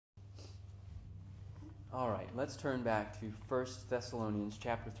All right, let's turn back to 1 Thessalonians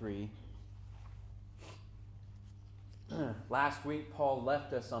chapter 3. Last week, Paul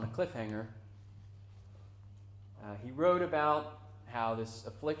left us on a cliffhanger. He wrote about how this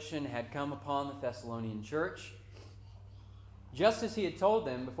affliction had come upon the Thessalonian church, just as he had told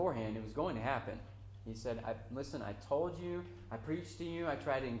them beforehand it was going to happen. He said, listen, I told you, I preached to you, I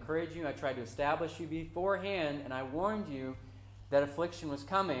tried to encourage you, I tried to establish you beforehand, and I warned you that affliction was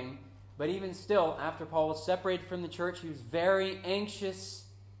coming. But even still, after Paul was separated from the church, he was very anxious,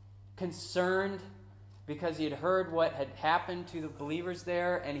 concerned, because he had heard what had happened to the believers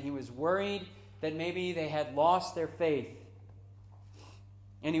there, and he was worried that maybe they had lost their faith.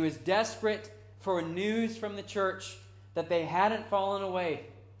 And he was desperate for news from the church that they hadn't fallen away.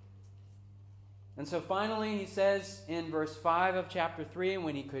 And so finally he says in verse 5 of chapter 3,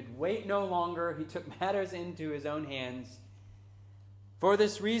 when he could wait no longer, he took matters into his own hands. For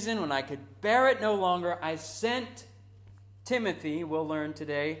this reason, when I could bear it no longer, I sent Timothy, we'll learn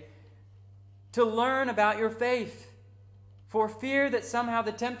today, to learn about your faith, for fear that somehow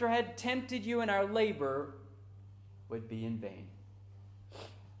the tempter had tempted you and our labor would be in vain.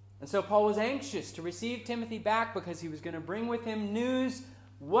 And so Paul was anxious to receive Timothy back because he was going to bring with him news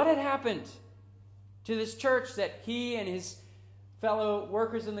what had happened to this church that he and his fellow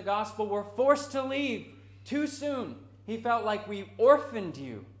workers in the gospel were forced to leave too soon. He felt like we orphaned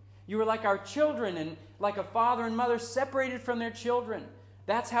you. You were like our children, and like a father and mother separated from their children.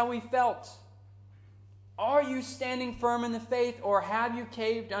 That's how we felt. Are you standing firm in the faith, or have you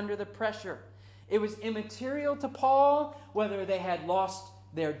caved under the pressure? It was immaterial to Paul whether they had lost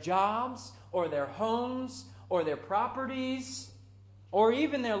their jobs, or their homes, or their properties, or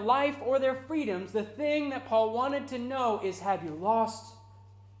even their life or their freedoms. The thing that Paul wanted to know is, have you lost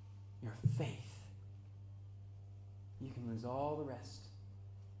your faith? You can lose all the rest,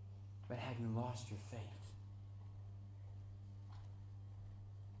 but have you lost your faith?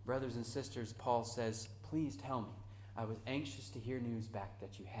 Brothers and sisters, Paul says, please tell me. I was anxious to hear news back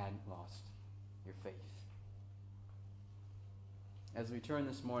that you hadn't lost your faith. As we turn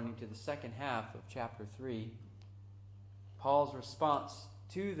this morning to the second half of chapter 3, Paul's response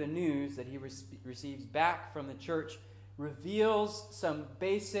to the news that he receives back from the church reveals some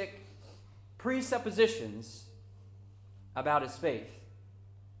basic presuppositions about his faith.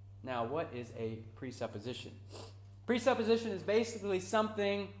 Now, what is a presupposition? Presupposition is basically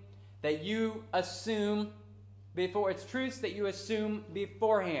something that you assume before. It's truths that you assume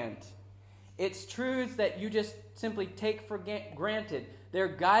beforehand. It's truths that you just simply take for granted. They're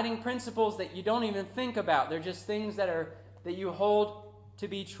guiding principles that you don't even think about. They're just things that you hold to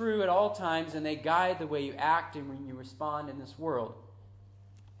be true at all times, and they guide the way you act and when you respond in this world.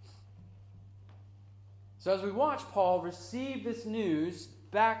 So as we watch Paul receive this news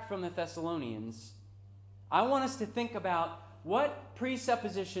back from the Thessalonians, I want us to think about what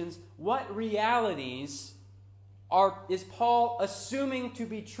presuppositions, what realities is Paul assuming to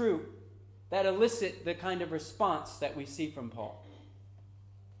be true that elicit the kind of response that we see from Paul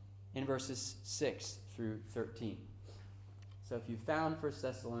in verses 6 through 13. So if you found 1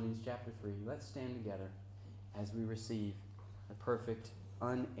 Thessalonians chapter 3, let's stand together as we receive the perfect,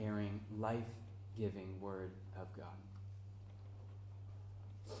 unerring, life-giving Word of God.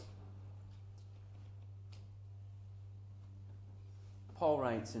 Paul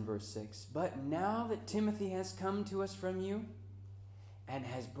writes in verse 6, "But now that Timothy has come to us from you and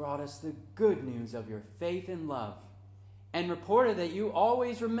has brought us the good news of your faith and love, and reported that you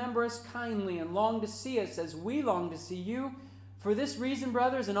always remember us kindly and long to see us as we long to see you, for this reason,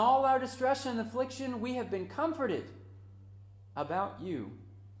 brothers, in all our distress and affliction, we have been comforted about you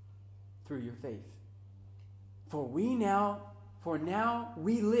through your faith. For now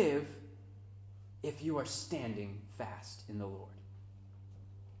we live if you are standing fast in the Lord.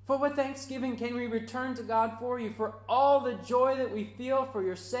 For with thanksgiving can we return to God for you, for all the joy that we feel for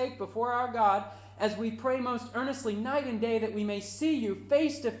your sake before our God, as we pray most earnestly night and day that we may see you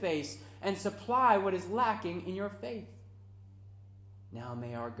face to face and supply what is lacking in your faith. Now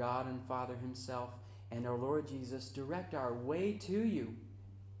may our God and Father himself and our Lord Jesus direct our way to you,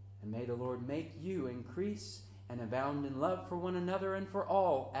 and may the Lord make you increase and abound in love for one another and for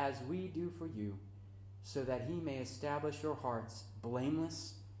all, as we do for you, so that he may establish your hearts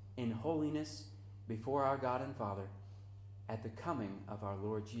blameless in holiness before our God and Father at the coming of our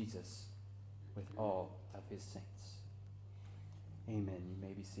Lord Jesus with all of his saints." Amen. You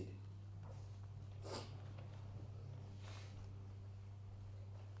may be seated.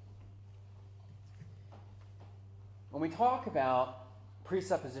 When we talk about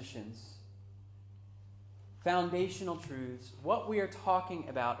presuppositions, foundational truths, what we are talking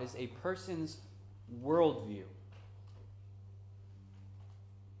about is a person's worldview.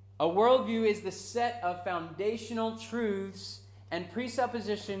 A worldview is the set of foundational truths and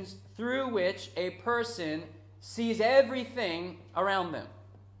presuppositions through which a person sees everything around them.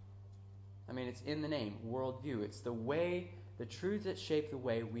 I mean, it's in the name, worldview. It's the truths that shape the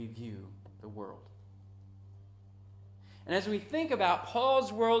way we view the world. And as we think about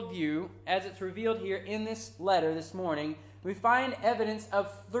Paul's worldview, as it's revealed here in this letter this morning, we find evidence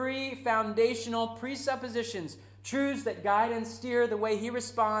of three foundational presuppositions, truths that guide and steer the way he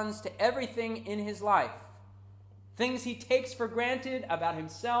responds to everything in his life. Things he takes for granted about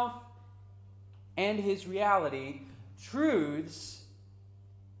himself and his reality. Truths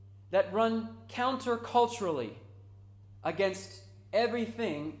that run counterculturally against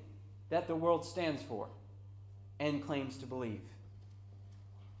everything that the world stands for and claims to believe.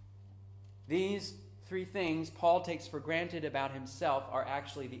 These three things Paul takes for granted about himself are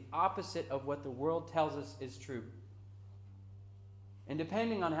actually the opposite of what the world tells us is true. And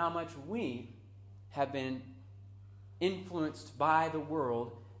depending on how much we have been influenced by the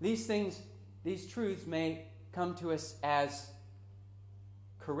world, these truths may come to us as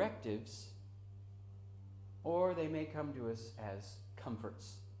correctives, or they may come to us as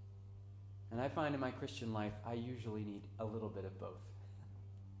comforts. And I find in my Christian life, I usually need a little bit of both.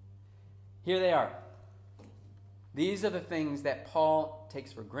 Here they are. These are the things that Paul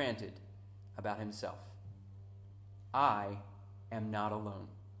takes for granted about himself. I am not alone.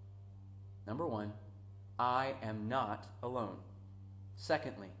 Number one, I am not alone.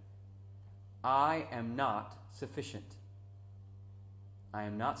 Secondly, I am not sufficient. I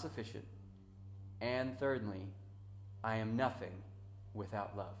am not sufficient. And thirdly, I am nothing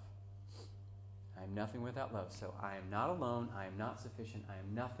without love. I am nothing without love. So I am not alone. I am not sufficient. I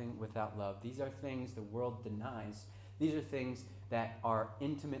am nothing without love. These are things the world denies. These are things that are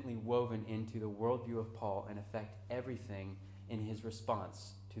intimately woven into the worldview of Paul and affect everything in his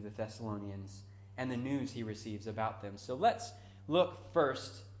response to the Thessalonians and the news he receives about them. So let's look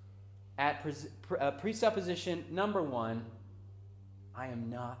first at presupposition number one. I am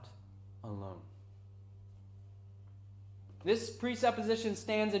not alone. This presupposition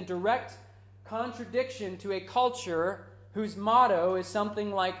stands in direct contradiction to a culture whose motto is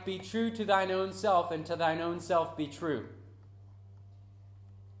something like, be true to thine own self, and to thine own self be true.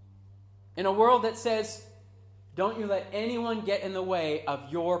 In a world that says, don't you let anyone get in the way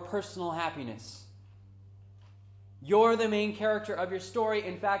of your personal happiness. You're the main character of your story.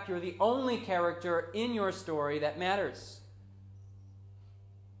 In fact, you're the only character in your story that matters.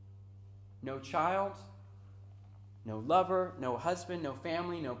 No child, no lover, no husband, no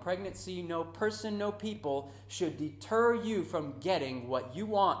family, no pregnancy, no person, no people should deter you from getting what you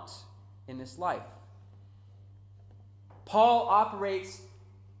want in this life. Paul operates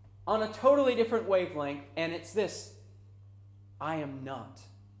on a totally different wavelength, and it's this: I am not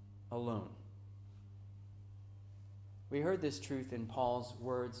alone. We heard this truth in Paul's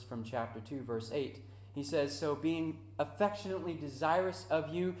words from chapter 2, verse 8. He says, so being affectionately desirous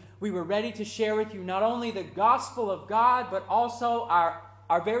of you, we were ready to share with you not only the gospel of God, but also our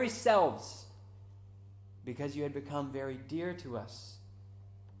very selves, because you had become very dear to us.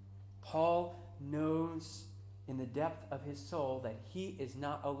 Paul knows in the depth of his soul that he is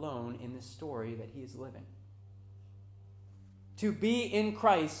not alone in the story that he is living. To be in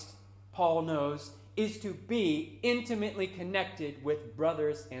Christ, Paul knows, is to be intimately connected with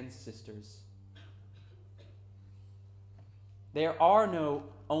brothers and sisters. There are no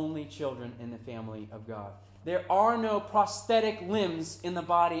only children in the family of God. There are no prosthetic limbs in the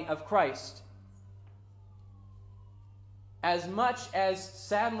body of Christ. As much as,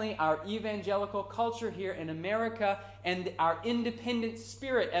 sadly, our evangelical culture here in America and our independent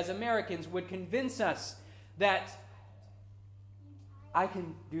spirit as Americans would convince us that I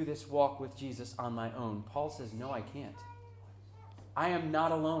can do this walk with Jesus on my own, Paul says, no, I can't. I am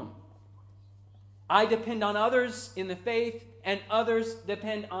not alone. I depend on others in the faith, and others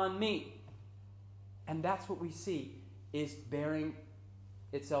depend on me. And that's what we see is bearing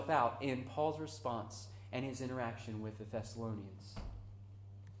itself out in Paul's response and his interaction with the Thessalonians.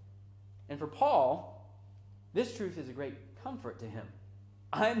 And for Paul, this truth is a great comfort to him.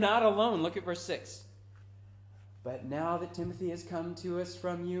 I'm not alone. Look at verse 6. But now that Timothy has come to us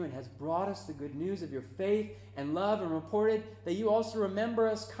from you and has brought us the good news of your faith and love, and reported that you also remember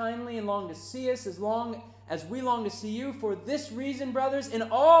us kindly and long to see us as long as we long to see you, for this reason, brothers, in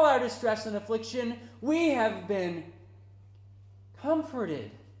all our distress and affliction, we have been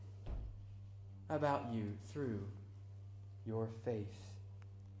comforted about you through your faith.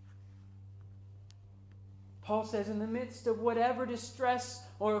 Paul says, in the midst of whatever distress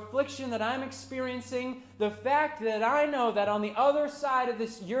or affliction that I'm experiencing, the fact that I know that on the other side of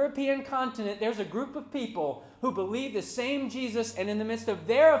this European continent, there's a group of people who believe the same Jesus, and in the midst of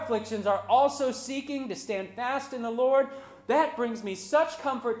their afflictions are also seeking to stand fast in the Lord, that brings me such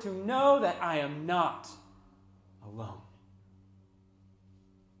comfort to know that I am not alone.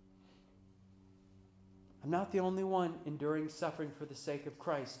 I'm not the only one enduring suffering for the sake of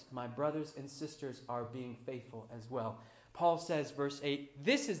Christ. My brothers and sisters are being faithful as well. Paul says, verse 8,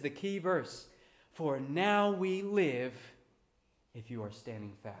 this is the key verse. For now we live if you are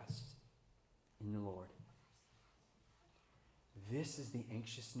standing fast in the Lord. This is the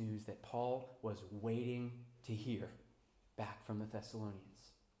anxious news that Paul was waiting to hear back from the Thessalonians.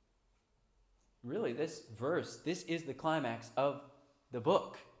 Really, this verse, this is the climax of the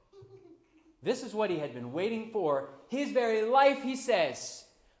book. This is what he had been waiting for. His very life, he says,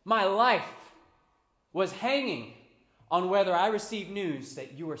 my life was hanging on whether I received news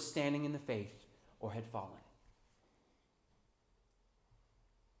that you were standing in the faith or had fallen.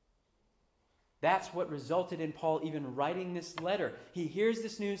 That's what resulted in Paul even writing this letter. He hears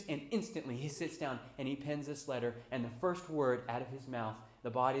this news and instantly he sits down and he pens this letter. And the first word out of his mouth, the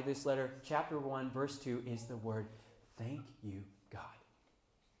body of this letter, chapter 1, verse 2, is the word, thank you, God.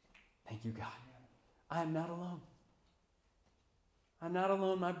 Thank you, God. I am not alone. I'm not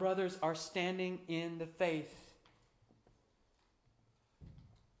alone. My brothers are standing in the faith.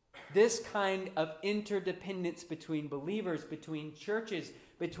 This kind of interdependence between believers, between churches,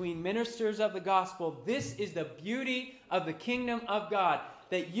 between ministers of the gospel, this is the beauty of the kingdom of God,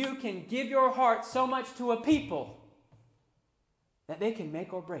 that you can give your heart so much to a people that they can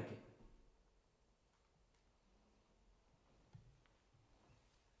make or break it.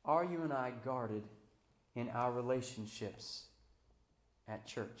 Are you and I guarded in our relationships at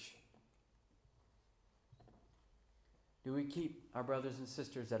church? Do we keep our brothers and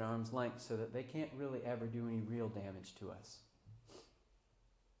sisters at arm's length so that they can't really ever do any real damage to us?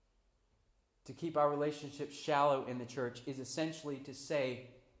 To keep our relationships shallow in the church is essentially to say,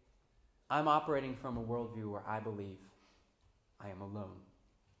 I'm operating from a worldview where I believe I am alone.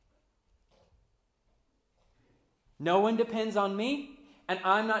 No one depends on me, and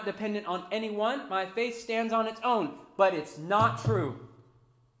I'm not dependent on anyone. My faith stands on its own, but it's not true.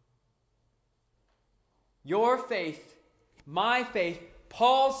 Your faith, my faith,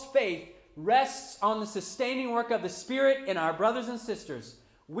 Paul's faith rests on the sustaining work of the Spirit in our brothers and sisters.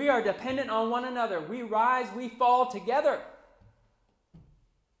 We are dependent on one another. We rise, we fall together.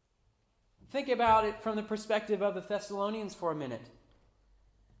 Think about it from the perspective of the Thessalonians for a minute.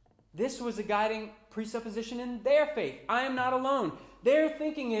 This was a guiding presupposition in their faith. I am not alone. Their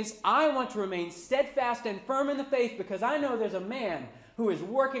thinking is, I want to remain steadfast and firm in the faith because I know there's a man who is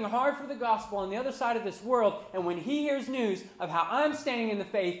working hard for the gospel on the other side of this world, and when he hears news of how I'm standing in the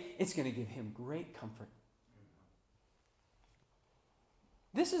faith, it's going to give him great comfort.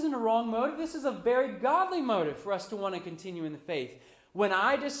 This isn't a wrong motive. This is a very godly motive for us to want to continue in the faith. When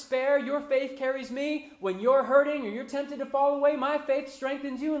I despair, your faith carries me. When you're hurting or you're tempted to fall away, my faith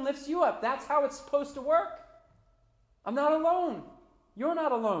strengthens you and lifts you up. That's how it's supposed to work. I'm not alone. You're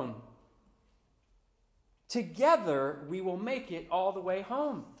not alone. Together, we will make it all the way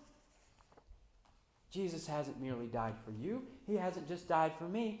home. Jesus hasn't merely died for you. He hasn't just died for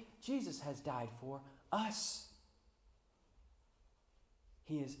me. Jesus has died for us.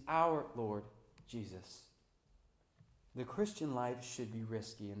 He is our Lord Jesus. The Christian life should be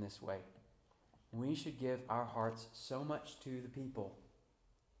risky in this way. We should give our hearts so much to the people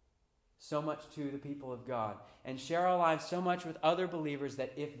of God, and share our lives so much with other believers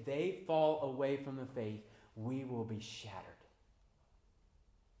that if they fall away from the faith, we will be shattered.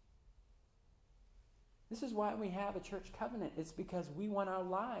 This is why we have a church covenant. It's because we want our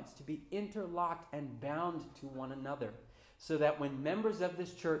lives to be interlocked and bound to one another, so that when members of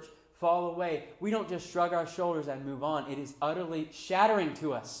this church fall away, we don't just shrug our shoulders and move on. It is utterly shattering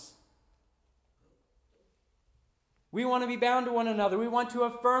to us. We want to be bound to one another. We want to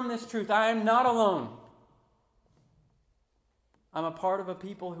affirm this truth. I am not alone. I'm a part of a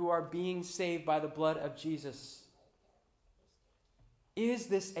people who are being saved by the blood of Jesus. Is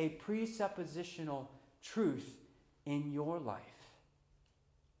this a presuppositional truth in your life?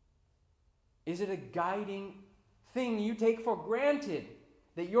 Is it a guiding thing you take for granted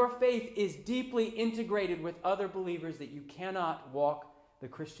that your faith is deeply integrated with other believers, that you cannot walk the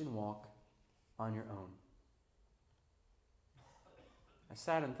Christian walk on your own? I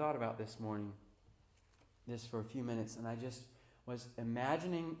sat and thought about this for a few minutes, and I just was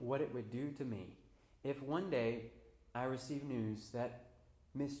imagining what it would do to me if one day I received news that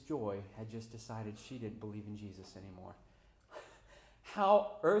Miss Joy had just decided she didn't believe in Jesus anymore.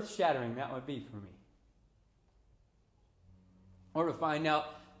 How earth-shattering that would be for me. Or to find out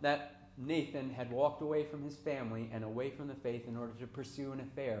that Nathan had walked away from his family and away from the faith in order to pursue an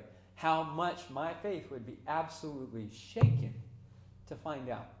affair. How much my faith would be absolutely shaken to find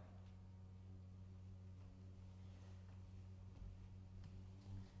out.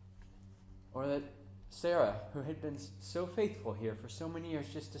 Or that Sarah, who had been so faithful here for so many years,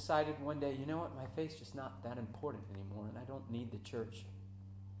 just decided one day, you know what, my faith's just not that important anymore, and I don't need the church.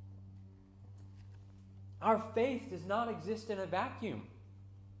 Our faith does not exist in a vacuum.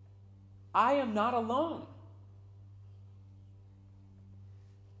 I am not alone.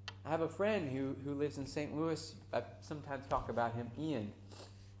 I have a friend who lives in St. Louis. I sometimes talk about him, Ian.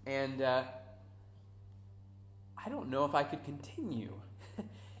 And I don't know if I could continue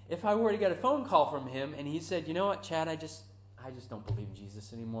if I were to get a phone call from him and he said, you know what, Chad, I just don't believe in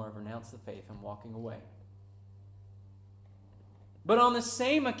Jesus anymore. I've renounced the faith. I'm walking away. But on the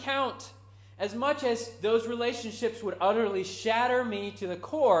same account, as much as those relationships would utterly shatter me to the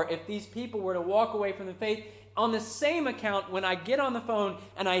core if these people were to walk away from the faith, on the same account, when I get on the phone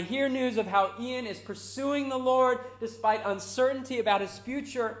and I hear news of how Ian is pursuing the Lord despite uncertainty about his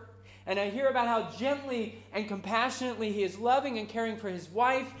future, and I hear about how gently and compassionately he is loving and caring for his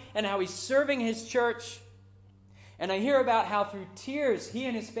wife and how he's serving his church, and I hear about how through tears he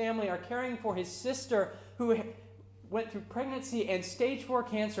and his family are caring for his sister who went through pregnancy and stage 4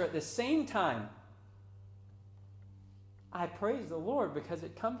 cancer at the same time, I praise the Lord because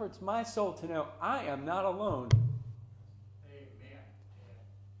it comforts my soul to know I am not alone. Amen.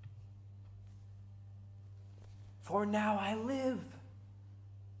 For now I live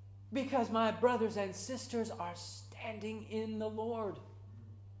because my brothers and sisters are standing in the Lord.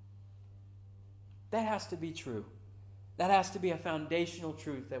 That has to be true. That has to be a foundational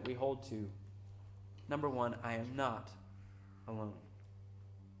truth that we hold to. Number one, I am not alone.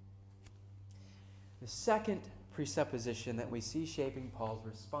 The second presupposition that we see shaping Paul's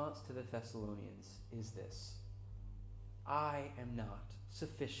response to the Thessalonians is this: I am not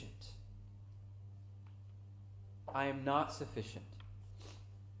sufficient. I am not sufficient.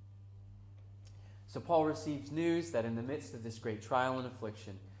 So Paul receives news that in the midst of this great trial and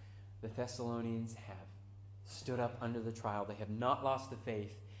affliction, the Thessalonians have stood up under the trial. They have not lost the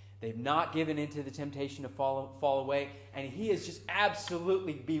faith. They've not given into the temptation to fall away. And he is just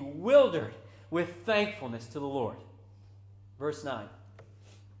absolutely bewildered with thankfulness to the Lord. Verse 9.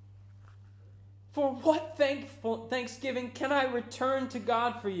 For what thanksgiving can I return to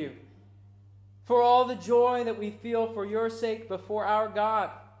God for you? For all the joy that we feel for your sake before our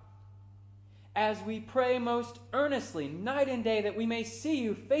God, as we pray most earnestly, night and day, that we may see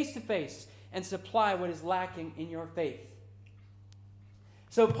you face to face and supply what is lacking in your faith.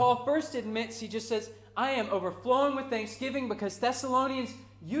 So Paul first admits, he just says, I am overflowing with thanksgiving because Thessalonians,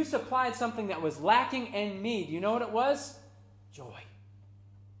 you supplied something that was lacking in me. Do you know what it was? Joy.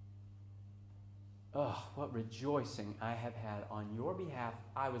 Oh, what rejoicing I have had on your behalf.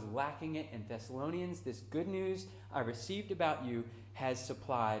 I was lacking it in Thessalonians. This good news I received about you has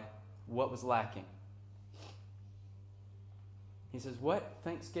supplied what was lacking. He says, what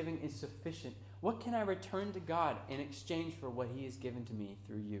thanksgiving is sufficient? What can I return to God in exchange for what he has given to me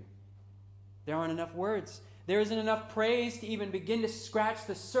through you? There aren't enough words. There isn't enough praise to even begin to scratch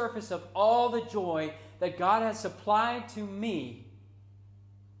the surface of all the joy that God has supplied to me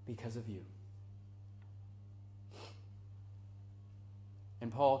because of you.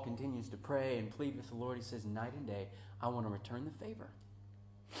 And Paul continues to pray and plead with the Lord. He says, night and day, I want to return the favor.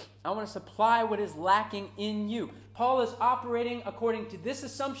 I want to supply what is lacking in you. Paul is operating according to this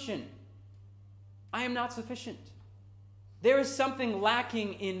assumption. I am not sufficient. There is something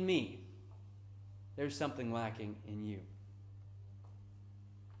lacking in me. There's something lacking in you.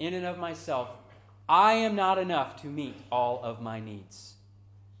 In and of myself, I am not enough to meet all of my needs.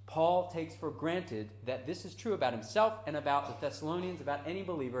 Paul takes for granted that this is true about himself and about the Thessalonians, about any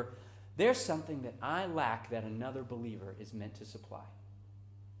believer. There's something that I lack that another believer is meant to supply.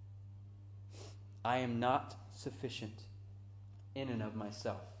 I am not sufficient in and of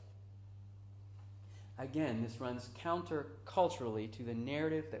myself. Again, this runs counter-culturally to the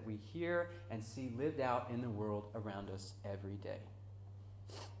narrative that we hear and see lived out in the world around us every day.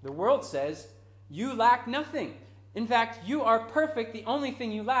 The world says, you lack nothing. In fact, you are perfect. The only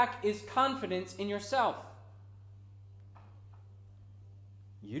thing you lack is confidence in yourself.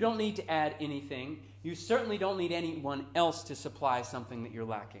 You don't need to add anything. You certainly don't need anyone else to supply something that you're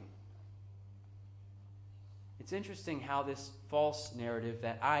lacking. It's interesting how this false narrative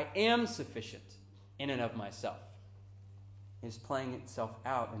that I am sufficient in and of myself is playing itself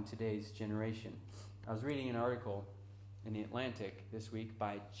out in today's generation. I was reading an article in The Atlantic this week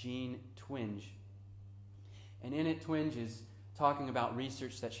by Jean Twenge. And in it, Twenge is talking about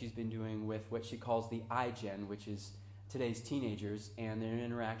research that she's been doing with what she calls the iGen, which is today's teenagers and their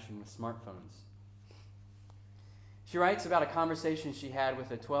interaction with smartphones. She writes about a conversation she had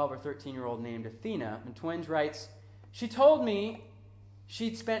with a 12 or 13-year-old named Athena, and Twenge writes, "She told me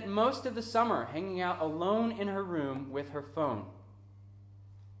she'd spent most of the summer hanging out alone in her room with her phone.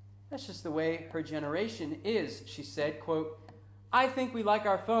 That's just the way her generation is," she said, quote, "I think we like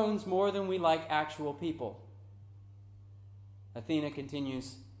our phones more than we like actual people." Athena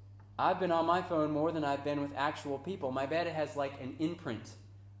continues, "I've been on my phone more than I've been with actual people. My bed has like an imprint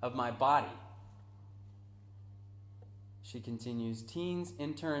of my body." She continues, "Teens,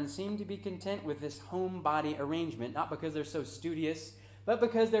 in turn, seem to be content with this home-body arrangement, not because they're so studious, but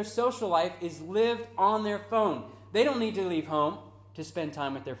because their social life is lived on their phone. They don't need to leave home to spend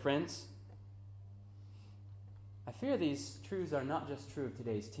time with their friends." I fear these truths are not just true of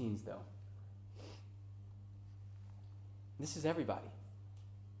today's teens, though. This is everybody.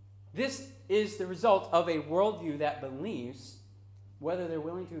 This is the result of a worldview that believes, whether they're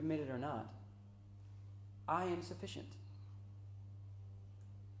willing to admit it or not, I am sufficient.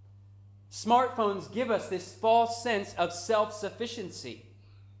 Smartphones give us this false sense of self-sufficiency.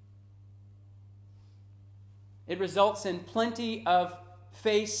 It results in plenty of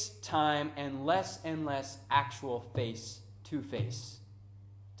face time and less actual face-to-face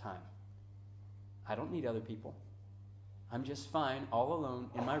time. I don't need other people. I'm just fine all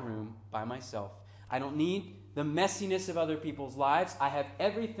alone in my room by myself. I don't need the messiness of other people's lives. I have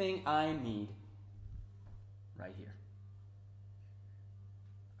everything I need right here.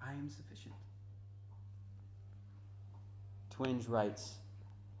 I am sufficient. Twenge writes,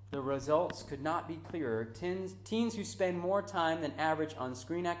 "The results could not be clearer. Teens who spend more time than average on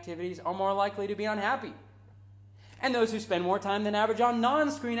screen activities are more likely to be unhappy. And those who spend more time than average on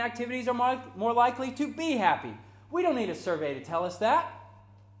non-screen activities are more likely to be happy." We don't need a survey to tell us that.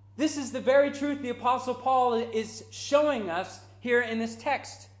 This is the very truth the Apostle Paul is showing us here in this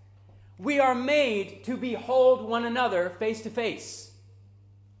text. We are made to behold one another face to face.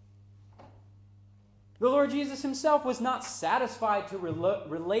 The Lord Jesus himself was not satisfied to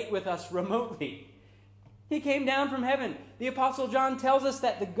relate with us remotely. He came down from heaven. The Apostle John tells us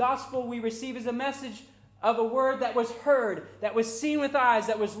that the gospel we receive is a message of a word that was heard, that was seen with eyes,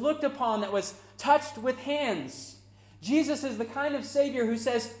 that was looked upon, that was touched with hands. Jesus is the kind of Savior who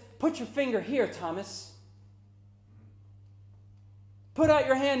says, "Put your finger here, Thomas. Put out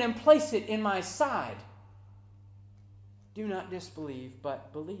your hand and place it in my side. Do not disbelieve,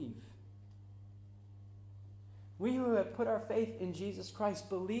 but believe." We who have put our faith in Jesus Christ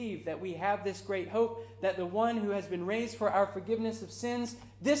believe that we have this great hope, that the one who has been raised for our forgiveness of sins,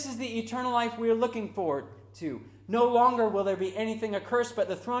 this is the eternal life we are looking forward to. No longer will there be anything accursed, but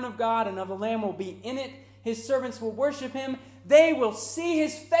the throne of God and of the Lamb will be in it. His servants will worship him. They will see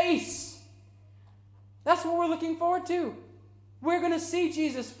his face. That's what we're looking forward to. We're going to see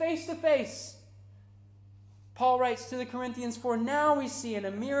Jesus face to face. Paul writes to the Corinthians, "For now we see in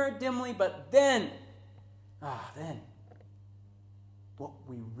a mirror dimly, but then, what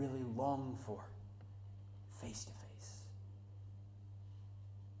we really long for, face to face."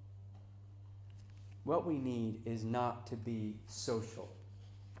 What we need is not to be social.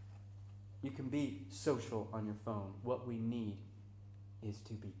 You can be social on your phone. What we need is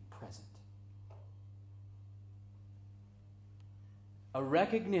to be present. A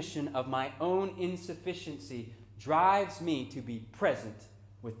recognition of my own insufficiency drives me to be present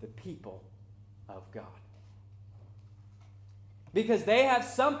with the people of God. Because they have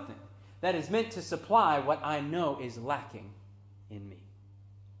something that is meant to supply what I know is lacking in me,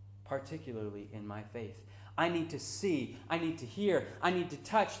 particularly in my faith. I need to see, I need to hear, I need to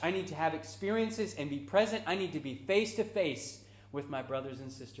touch, I need to have experiences and be present. I need to be face to face with my brothers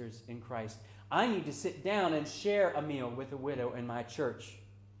and sisters in Christ. I need to sit down and share a meal with a widow in my church.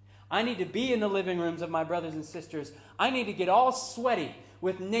 I need to be in the living rooms of my brothers and sisters. I need to get all sweaty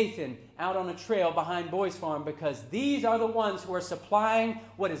with Nathan out on a trail behind Boys Farm, because these are the ones who are supplying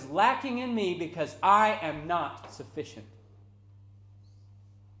what is lacking in me because I am not sufficient.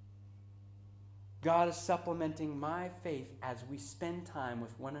 God is supplementing my faith as we spend time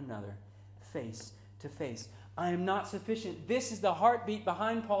with one another face to face. I am not sufficient. This is the heartbeat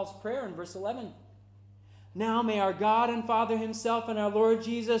behind Paul's prayer in verse 11. Now may our God and Father himself and our Lord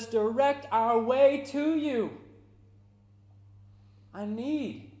Jesus direct our way to you. I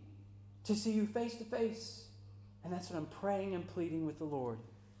need to see you face to face. And that's what I'm praying and pleading with the Lord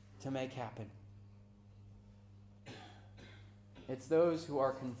to make happen. It's those who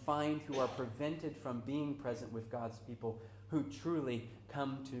are confined, who are prevented from being present with God's people, who truly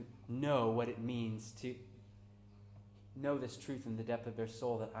come to know what it means to know this truth in the depth of their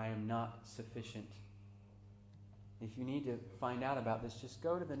soul, that I am not sufficient. If you need to find out about this, just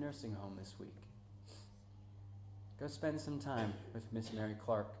go to the nursing home this week. Go spend some time with Miss Mary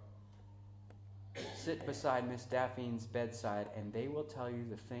Clark. Sit beside Miss Daphine's bedside, and they will tell you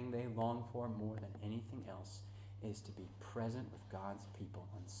the thing they long for more than anything else is to be present with God's people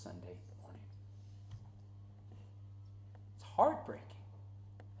on Sunday morning. It's heartbreaking.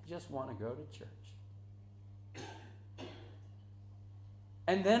 I just want to go to church.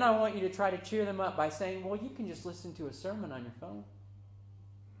 And then I want you to try to cheer them up by saying, well, you can just listen to a sermon on your phone.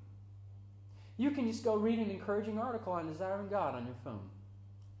 You can just go read an encouraging article on desiring God on your phone.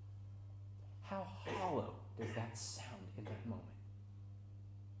 How hollow does that sound in that moment?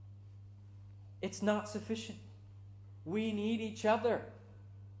 It's not sufficient. We need each other.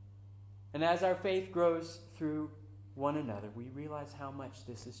 And as our faith grows through one another, we realize how much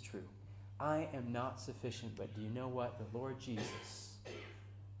this is true. I am not sufficient, but do you know what? The Lord Jesus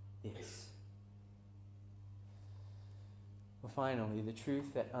is. Well, finally, the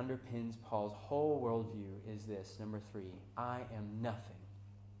truth that underpins Paul's whole worldview is this. Number 3, I am nothing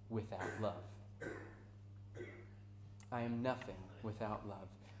without love. I am nothing without love.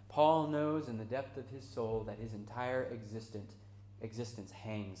 Paul knows in the depth of his soul that his entire existence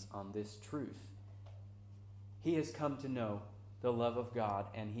hangs on this truth. He has come to know the love of God,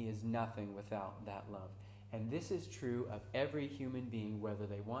 and he is nothing without that love. And this is true of every human being, whether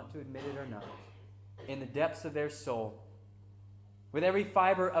they want to admit it or not. In the depths of their soul, with every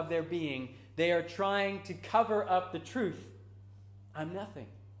fiber of their being, they are trying to cover up the truth. I'm nothing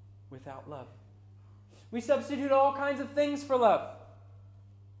without love. We substitute all kinds of things for love.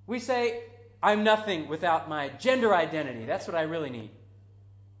 We say, I'm nothing without my gender identity. That's what I really need.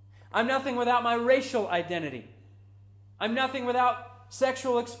 I'm nothing without my racial identity. I'm nothing without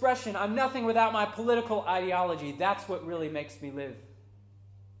sexual expression. I'm nothing without my political ideology. That's what really makes me live.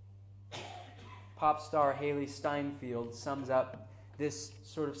 Pop star Haley Steinfeld sums up this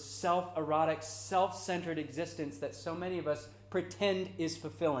sort of self-erotic, self-centered existence that so many of us pretend is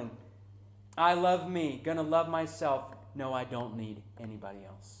fulfilling. I love me, gonna love myself. No, I don't need anybody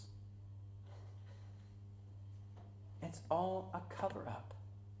else. It's all a cover-up.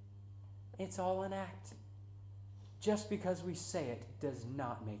 It's all an act. Just because we say it does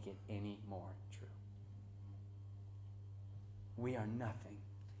not make it any more true. We are nothing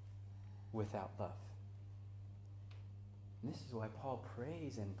without love. And this is why Paul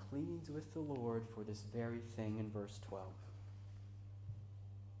prays and pleads with the Lord for this very thing in verse 12.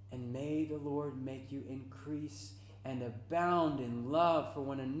 And may the Lord make you increase and abound in love for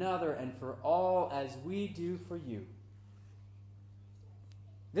one another and for all as we do for you.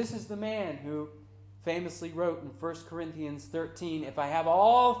 This is the man who famously wrote in 1 Corinthians 13, if I have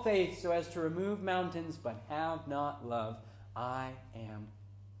all faith so as to remove mountains but have not love, I am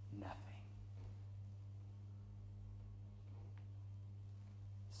nothing.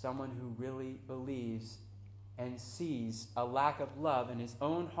 Someone who really believes and sees a lack of love in his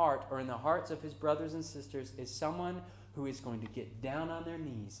own heart or in the hearts of his brothers and sisters is someone who is going to get down on their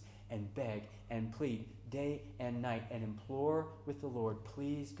knees and beg and plead day and night and implore with the Lord,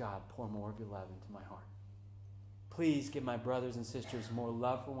 please, God, pour more of your love into my heart. Please give my brothers and sisters more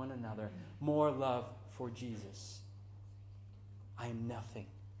love for one another, more love for Jesus. I am nothing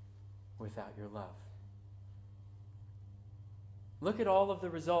without your love. Look at all of the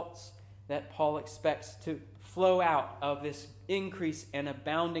results that Paul expects to flow out of this increase and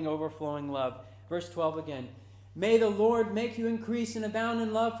abounding, overflowing love. Verse 12 again. May the Lord make you increase and abound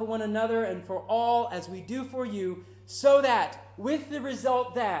in love for one another and for all as we do for you, so that, with the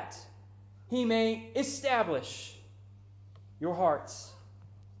result that, he may establish your hearts.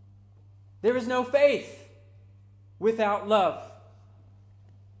 There is no faith without love.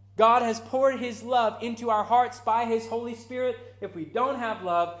 God has poured his love into our hearts by his Holy Spirit. If we don't have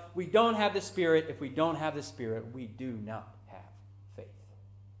love, we don't have the Spirit. If we don't have the Spirit, we do not have faith.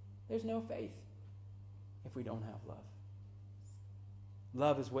 There's no faith if we don't have love.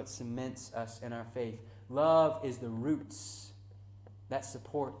 Love is what cements us in our faith. Love is the roots that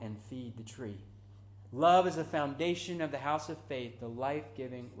support and feed the tree. Love is the foundation of the house of faith, the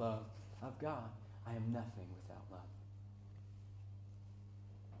life-giving love of God. I am nothing without love.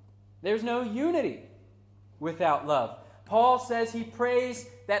 There's no unity without love. Paul says he prays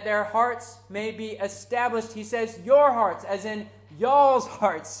that their hearts may be established. He says your hearts, as in y'all's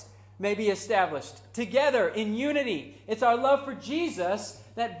hearts, may be established together in unity. It's our love for Jesus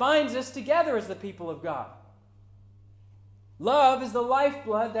that binds us together as the people of God. Love is the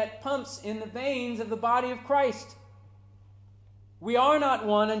lifeblood that pumps in the veins of the body of Christ. We are not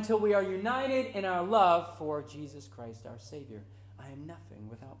one until we are united in our love for Jesus Christ, our Savior. I am nothing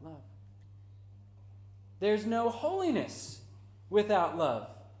without love. There's no holiness without love,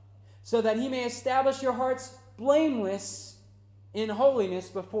 so that he may establish your hearts blameless in holiness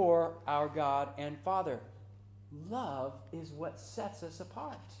before our God and Father. Love is what sets us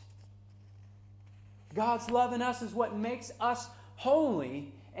apart. God's love in us is what makes us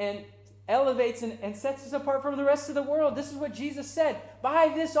holy and elevates and sets us apart from the rest of the world. This is what Jesus said.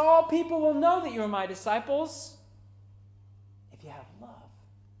 By this all people will know that you are my disciples, if you have love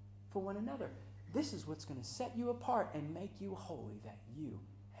for one another. This is what's going to set you apart and make you holy, that you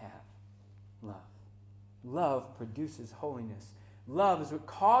have love. Love produces holiness. Love is what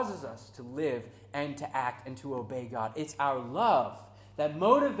causes us to live and to act and to obey God. It's our love that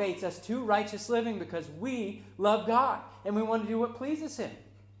motivates us to righteous living because we love God and we want to do what pleases Him.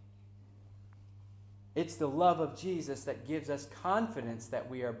 It's the love of Jesus that gives us confidence that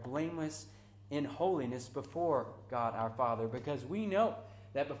we are blameless in holiness before God our Father, because we know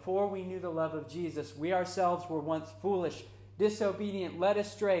that before we knew the love of Jesus, we ourselves were once foolish, disobedient, led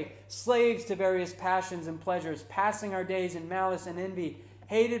astray, slaves to various passions and pleasures, passing our days in malice and envy,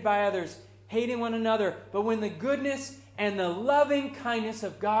 hated by others, hating one another. But when the goodness and the loving kindness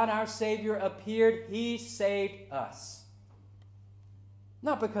of God our Savior appeared, He saved us.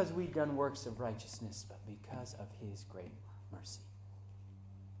 Not because we'd done works of righteousness, but because of His great mercy.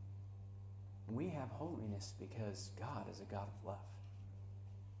 We have holiness because God is a God of love.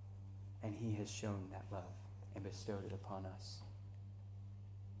 And He has shown that love and bestowed it upon us.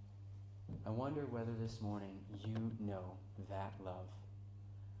 I wonder whether this morning you know that love.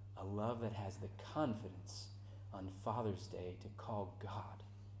 A love that has the confidence on Father's Day to call God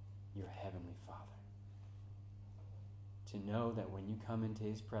your Heavenly Father. To know that when you come into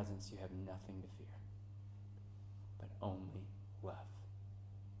His presence, you have nothing to fear, but only love.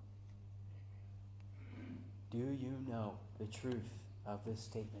 Do you know the truth of this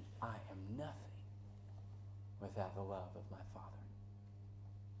statement? I am nothing without the love of my Father.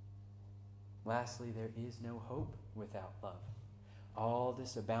 Lastly, there is no hope without love. All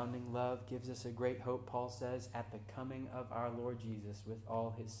this abounding love gives us a great hope, Paul says, at the coming of our Lord Jesus with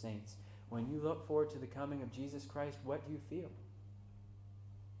all His saints. When you look forward to the coming of Jesus Christ, what do you feel?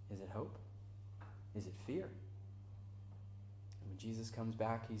 Is it hope? Is it fear? When Jesus comes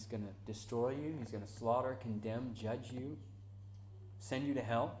back, He's going to destroy you. He's going to slaughter, condemn, judge you, send you to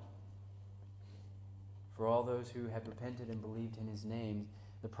hell. For all those who have repented and believed in His name,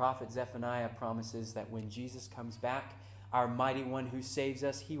 the prophet Zephaniah promises that when Jesus comes back, our mighty one who saves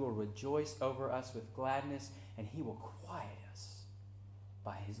us, He will rejoice over us with gladness, and He will quiet us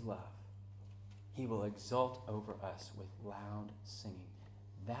by His love. He will exult over us with loud singing.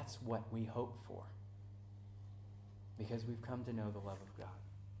 That's what we hope for, because we've come to know the love of God.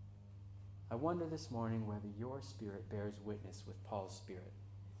 I wonder this morning whether your spirit bears witness with Paul's spirit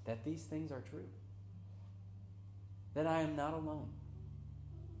that these things are true, that I am not alone.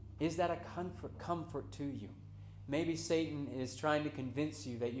 Is that a comfort to you? Maybe Satan is trying to convince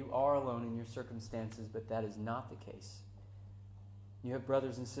you that you are alone in your circumstances, but that is not the case. You have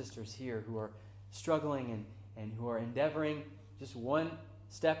brothers and sisters here who are struggling and who are endeavoring just one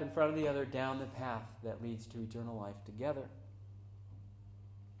step in front of the other down the path that leads to eternal life together.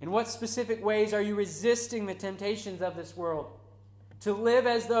 In what specific ways are you resisting the temptations of this world to live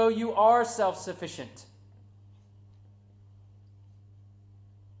as though you are self-sufficient?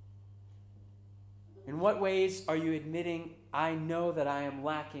 In what ways are you admitting, I know that I am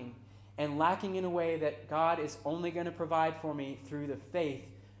lacking, and lacking in a way that God is only going to provide for me through the faith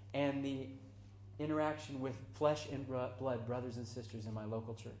and the interaction with flesh and blood brothers and sisters in my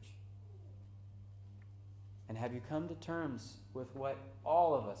local church? And have you come to terms with what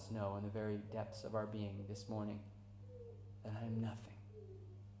all of us know in the very depths of our being this morning? That I am nothing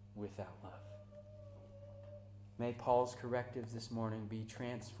without love. May Paul's correctives this morning be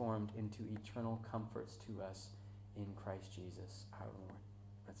transformed into eternal comforts to us in Christ Jesus our Lord.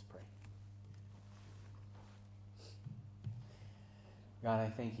 Let's pray. God, I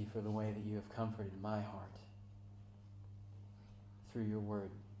thank You for the way that You have comforted my heart through Your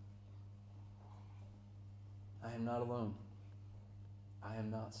word. I am not alone. I am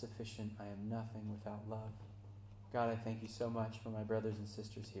not sufficient. I am nothing without love. God, I thank You so much for my brothers and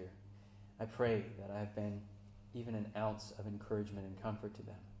sisters here. I pray that I have been even an ounce of encouragement and comfort to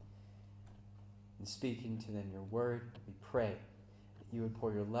them. In speaking to them Your word, we pray that You would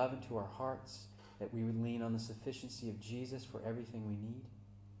pour Your love into our hearts, that we would lean on the sufficiency of Jesus for everything we need.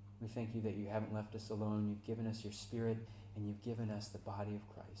 We thank You that You haven't left us alone. You've given us Your Spirit, and you've given us the body of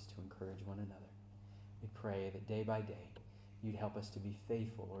Christ to encourage one another. We pray that day by day you'd help us to be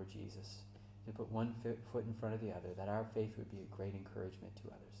faithful, Lord Jesus, to put one foot in front of the other, that our faith would be a great encouragement to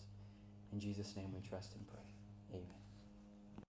others. In Jesus' name we trust and pray. Amen.